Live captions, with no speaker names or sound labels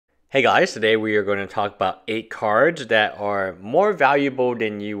Hey guys, today we are going to talk about 8 cards that are more valuable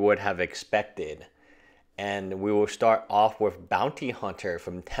than you would have expected. And we will start off with Bounty Hunter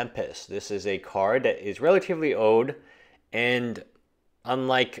from Tempest. This is a card that is relatively old, and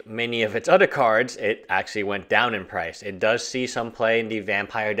unlike many of its other cards, it actually went down in price. It does see some play in the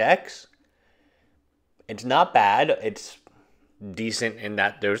vampire decks. It's not bad, it's decent in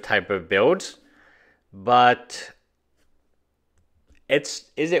those type of builds, but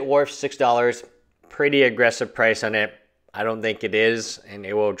is it worth $6? Pretty aggressive price on it. I don't think it is, and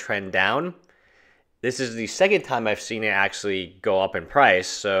it will trend down. This is the second time I've seen it actually go up in price,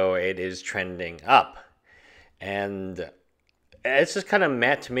 so it is trending up. And it's just kind of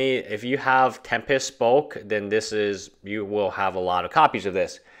met to me. If you have Tempest bulk, then you will have a lot of copies of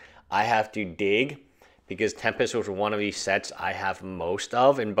this. I have to dig because Tempest was one of these sets I have most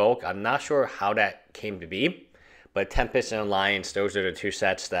of in bulk. I'm not sure how that came to be. But Tempest and Alliance, those are the two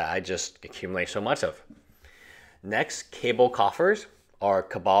sets that I just accumulate so much of. Next, Cable Coffers, or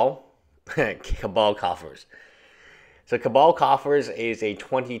Cabal. Cabal Coffers. So Cabal Coffers is a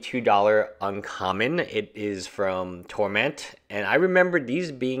 $22 uncommon. It is from Torment. And I remember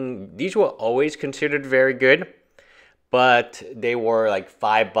these were always considered very good. But they were like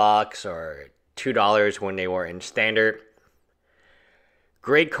 $5 or $2 when they were in standard.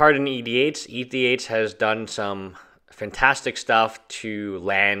 Great card in EDH. EDH has done some fantastic stuff to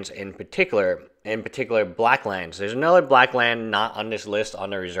lands in particular black lands. There's another black land not on this list, on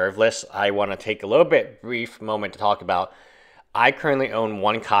the reserve list, I want to take a brief moment to talk about. I currently own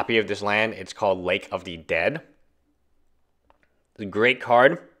one copy of this land. It's called Lake of the Dead. It's a great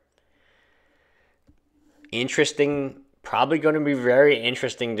card. Interesting. Probably going to be very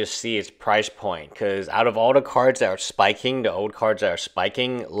interesting to see its price point, because out of all the cards that are spiking, the old cards that are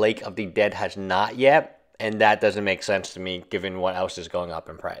spiking, Lake of the Dead has not yet, and that doesn't make sense to me given what else is going up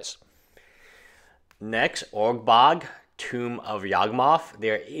in price. Next, Orgbog, Tomb of Yawgmoth.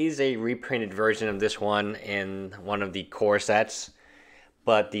 There is a reprinted version of this one in one of the core sets,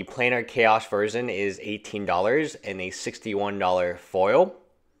 but the Planar Chaos version is $18 and a $61 foil.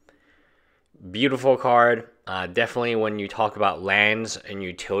 Beautiful card. Definitely when you talk about lands and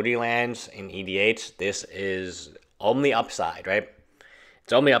utility lands in EDH, this is only upside, right?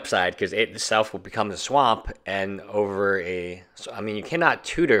 It's only upside because it itself will become a swamp, and you cannot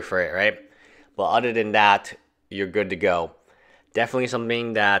tutor for it, right? But other than that, you're good to go. Definitely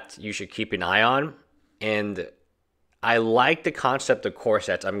something that you should keep an eye on. And I like the concept of core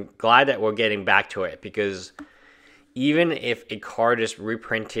sets. I'm glad that we're getting back to it, because even if a card is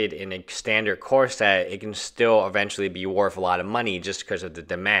reprinted in a standard core set, it can still eventually be worth a lot of money just because of the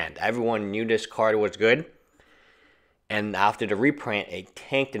demand. Everyone knew this card was good, and after the reprint, it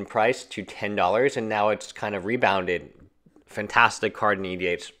tanked in price to $10, and now it's kind of rebounded. Fantastic card in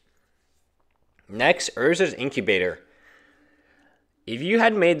EDH. Next, Urza's Incubator. If you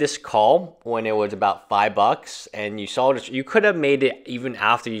had made this call when it was about $5 and you saw this, you could have made it even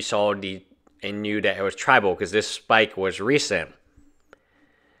after you saw and knew that it was tribal, because this spike was recent.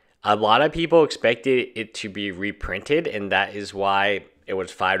 A lot of people expected it to be reprinted, and that is why it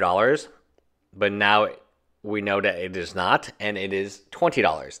was $5. But now we know that it is not, and it is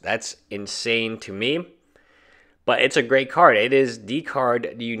 $20. That's insane to me. But it's a great card. It is the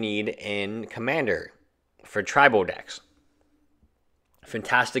card you need in Commander for tribal decks.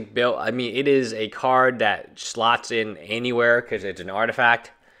 Fantastic build. It is a card that slots in anywhere because it's an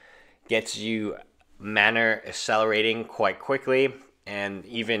artifact. Gets you mana accelerating quite quickly, and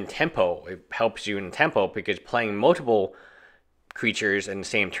even tempo. It helps you in tempo because playing multiple creatures in the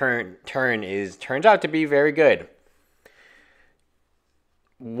same turns out to be very good.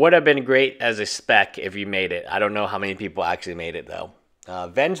 Would have been great as a spec if you made it. I don't know how many people actually made it though.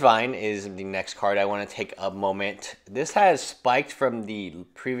 Vengevine is the next card I want to take a moment. This has spiked from the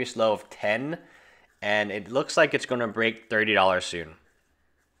previous low of 10, and it looks like it's going to break $30 soon.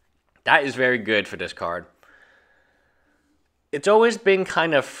 That is very good for this card. It's always been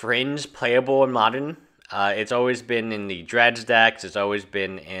kind of fringe playable in Modern. It's always been in the Dredge decks. It's always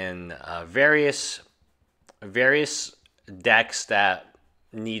been in various decks that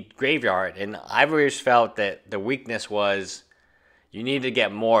need Graveyard. And I've always felt that the weakness was you need to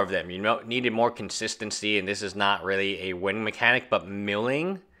get more of them. You needed more consistency, and this is not really a win mechanic, but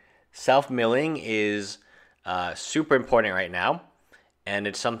milling, self-milling is super important right now. And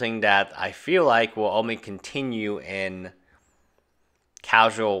it's something that I feel like will only continue in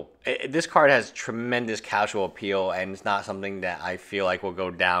casual. This card has tremendous casual appeal, and it's not something that I feel like will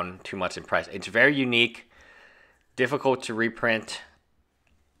go down too much in price. It's very unique, difficult to reprint.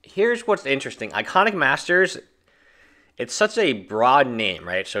 Here's what's interesting. Iconic Masters it's such a broad name,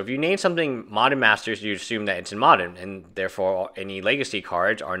 right? So if you name something Modern Masters, you assume that it's in Modern, and therefore any Legacy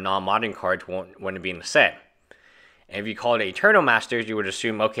cards or non-Modern cards wouldn't be in the set. And if you call it Eternal Masters, you would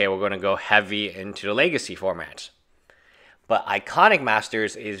assume, okay, we're going to go heavy into the Legacy formats. But Iconic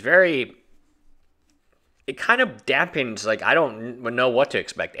Masters is very... It kind of dampens, like, I don't know what to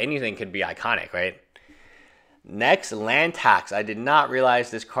expect. Anything could be iconic, right? Next, Land Tax. I did not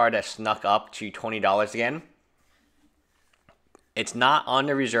realize this card has snuck up to $20 again. It's not on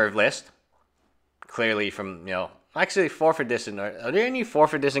the reserve list. Clearly from, actually 4th edition. Are there any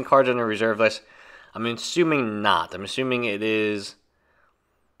 4th edition cards on the reserve list? I'm assuming not. I'm assuming it is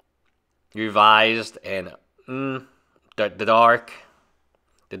revised and the Dark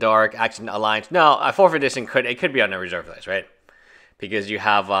Action Alliance. No, a 4th edition could be on the reserve list, right? Because you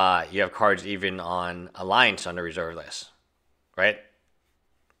have cards even on Alliance on the reserve list, right?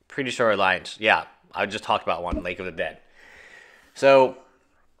 Pretty sure Alliance. Yeah, I just talked about one, Lake of the Dead. So,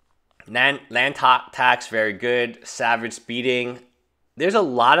 Land Tax, very good. Savage Speeding. There's a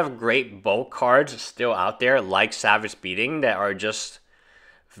lot of great bulk cards still out there, like Savage Speeding, that are just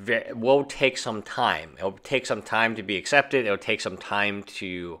will take some time. It'll take some time to be accepted. It'll take some time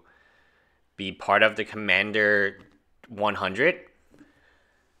to be part of the Commander 100.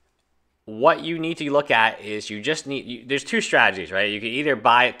 What you need to look at is there's two strategies, right? You can either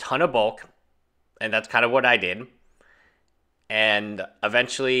buy a ton of bulk, and that's kind of what I did. And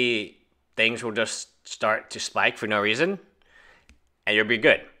eventually, things will just start to spike for no reason, and you'll be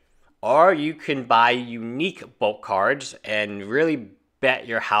good. Or you can buy unique bulk cards and really bet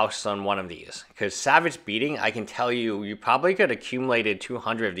your house on one of these. Because Savage Beating, I can tell you, you probably could have accumulated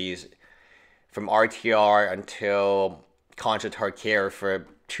 200 of these from RTR until Contra Tarkir for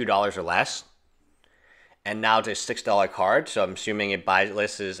 $2 or less. And now it's a $6 card, so I'm assuming it buy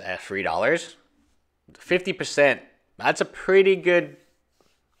list is at $3. 50%. That's a pretty good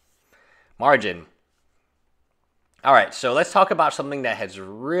margin. All right, so let's talk about something that has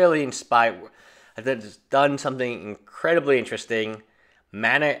really inspired, that has done something incredibly interesting.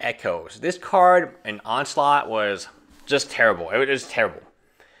 Mana Echoes. This card in Onslaught was just terrible. It was terrible.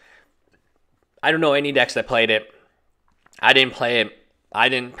 I don't know any decks that played it. I didn't play it. I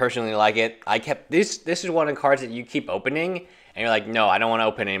didn't personally like it. I kept this is one of the cards that you keep opening, and you're like, no, I don't want to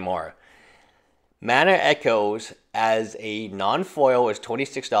open anymore. Mana Echoes as a non-foil is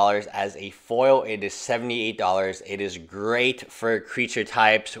 $26. As a foil, it is $78. It is great for creature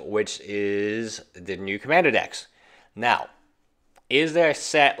types, which is the new Commander decks. Now, is there a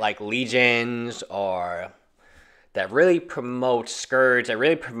set like Legions or that really promotes Scourge, that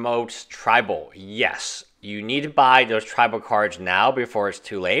really promotes Tribal? Yes. You need to buy those Tribal cards now before it's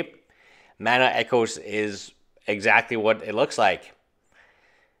too late. Mana Echoes is exactly what it looks like.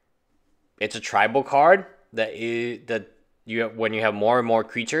 It's a Tribal card when you have more and more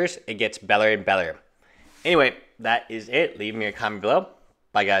creatures, it gets better and better. Anyway, that is it. Leave me a comment below.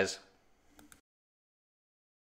 Bye, guys.